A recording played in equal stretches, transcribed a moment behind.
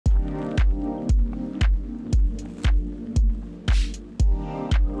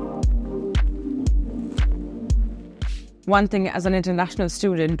one thing as an international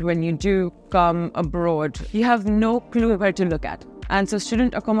student, when you do come abroad, you have no clue where to look at. And so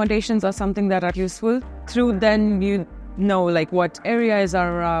student accommodations are something that are useful. Through then you know like what areas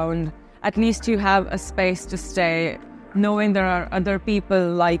are around. At least you have a space to stay, knowing there are other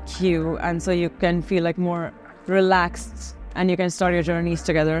people like you, and so you can feel like more relaxed and you can start your journeys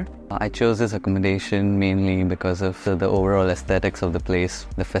together. I chose this accommodation mainly because of the overall aesthetics of the place,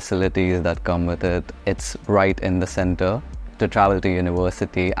 the facilities that come with it. It's right in the centre to travel to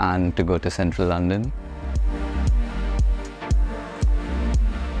university and to go to central London.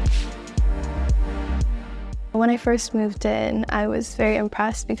 When I first moved in, I was very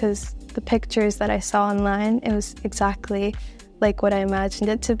impressed because the pictures that I saw online, it was exactly like what I imagined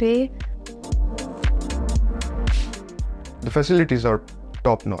it to be. The facilities are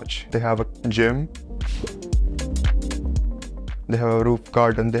top-notch. They have a gym, they have a roof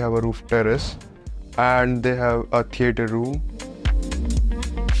garden, they have a roof terrace, and they have a theatre room.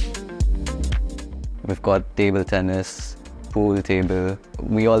 We've got table tennis, pool table.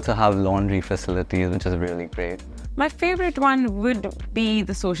 We also have laundry facilities, which is really great. My favorite one would be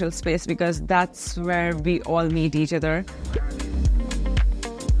the social space because that's where we all meet each other.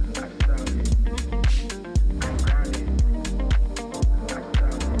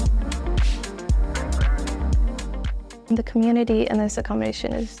 The community in this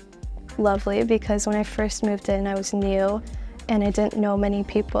accommodation is lovely because when I first moved in, I was new and I didn't know many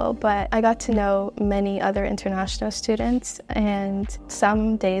people, but I got to know many other international students, and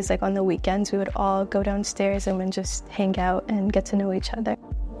some days, like on the weekends, we would all go downstairs and would just hang out and get to know each other.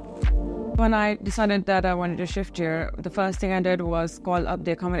 When I decided that I wanted to shift here, the first thing I did was call up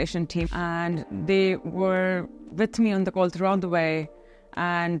the accommodation team, and they were with me on the call throughout the way.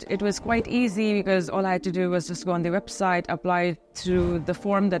 And it was quite easy because all I had to do was just go on the website, apply through the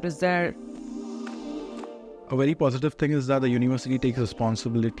form that was there. A very positive thing is that the university takes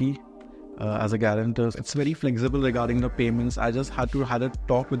responsibility as a guarantor. It's very flexible regarding the payments. I just had a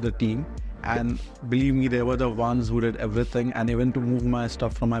talk with the team, and believe me, they were the ones who did everything. And even to move my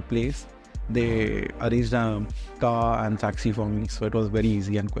stuff from my place, they arranged a car and taxi for me. So it was very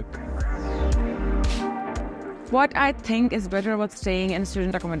easy and quick. What I think is better about staying in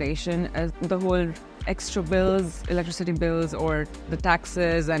student accommodation is the whole extra bills, electricity bills or the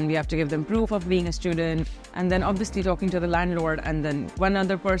taxes, and we have to give them proof of being a student. And then obviously talking to the landlord, and then one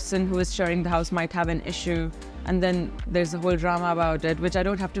other person who is sharing the house might have an issue. And then there's a whole drama about it, which I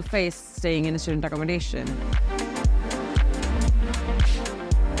don't have to face staying in a student accommodation.